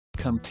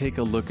Come take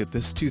a look at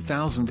this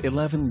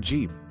 2011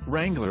 Jeep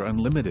Wrangler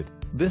Unlimited.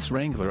 This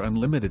Wrangler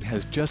Unlimited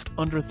has just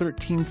under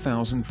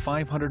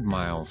 13,500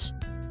 miles.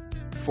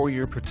 For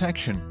your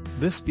protection,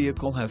 this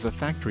vehicle has a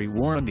factory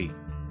warranty.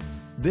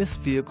 This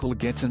vehicle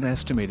gets an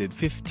estimated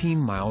 15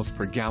 miles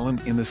per gallon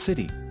in the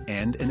city,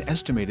 and an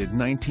estimated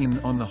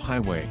 19 on the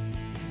highway.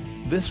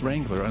 This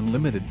Wrangler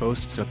Unlimited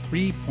boasts a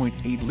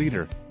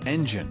 3.8-liter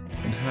engine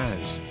and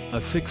has a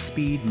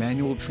 6-speed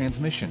manual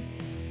transmission.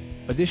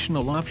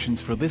 Additional options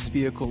for this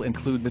vehicle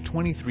include the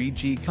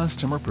 23G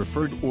Customer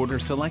Preferred Order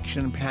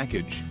Selection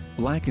Package,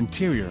 black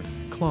interior,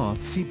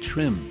 cloth seat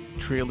trim,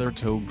 trailer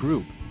tow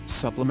group,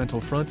 supplemental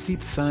front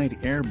seat side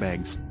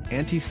airbags,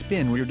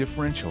 anti-spin rear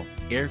differential,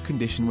 air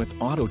condition with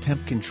auto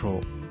temp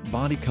control,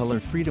 body color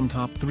Freedom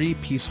Top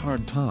 3-piece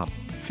hard top,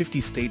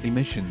 50 state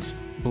emissions,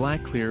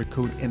 black clear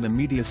coat and the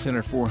media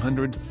center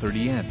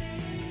 430N.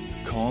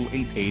 Call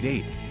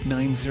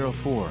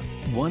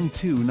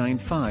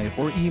 888-904-1295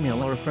 or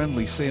email our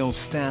friendly sales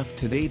staff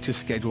today to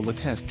schedule a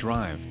test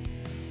drive.